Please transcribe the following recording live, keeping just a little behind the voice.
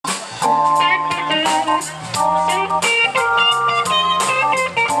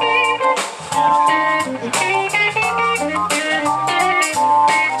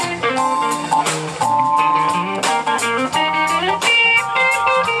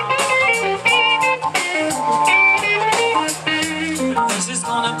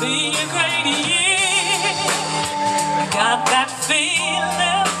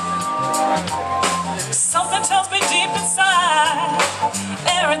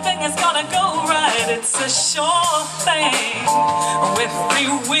everything is gonna go right. It's a sure thing with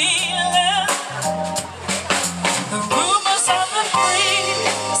freewheeling. The rumors on the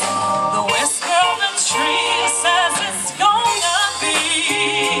breeze, the whisper on the tree says it's gonna be.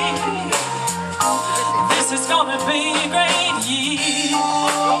 This is gonna be a great year.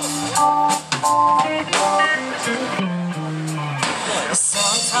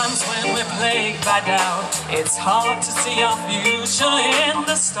 Sometimes when we're plagued by doubt, it's hard to see our future in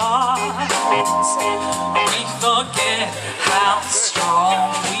the stars. We forget how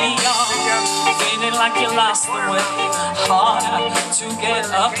strong we are, feeling like you lost the way. Harder to get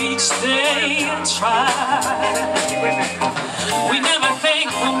up each day and try. We never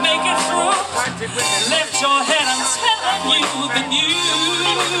think we'll make it through. Lift your head, I'm telling you the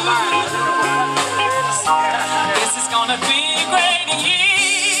news. This is gonna be a great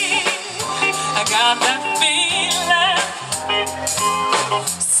year. I got that feeling.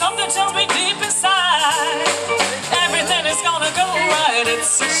 Something tells me deep inside everything is gonna go right.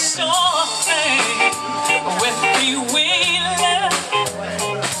 It's a sure thing with freewheeling.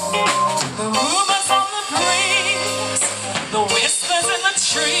 The rumors on the breeze, the whispers in the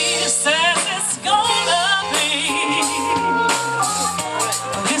trees says it's gonna be.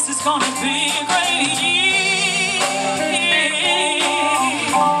 This is gonna be a great year.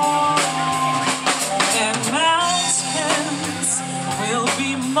 And mountains will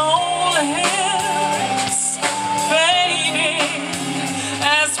be molehills, fading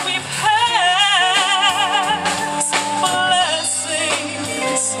as we pass.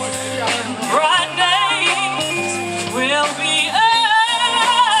 Blessings and bright days will be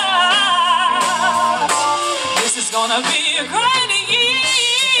ours. This is gonna be a great year.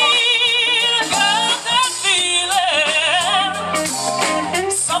 I got that feeling.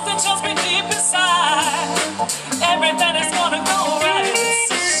 Something tells me deep inside everything is gonna go right.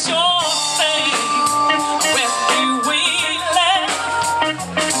 It's a sure thing with freewheeling.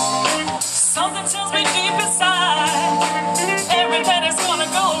 Something tells me deep inside everything is gonna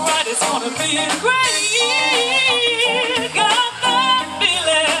go right. It's gonna be a great year. Got that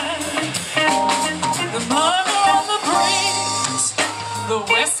feeling. The murmur on the breeze, the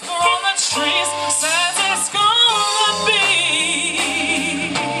whisper on the trees says it's gonna be.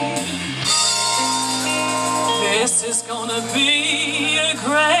 This is gonna be a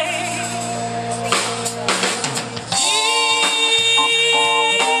great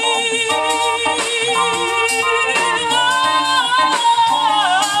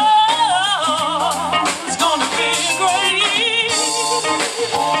it's gonna be a great year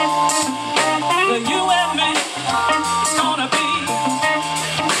for you and me. It's gonna be,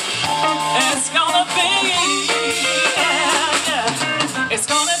 it's gonna be, yeah, yeah. It's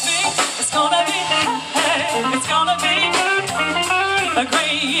gonna be, it's gonna be, hey, it's gonna be a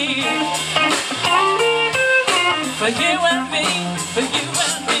great year for you and me, for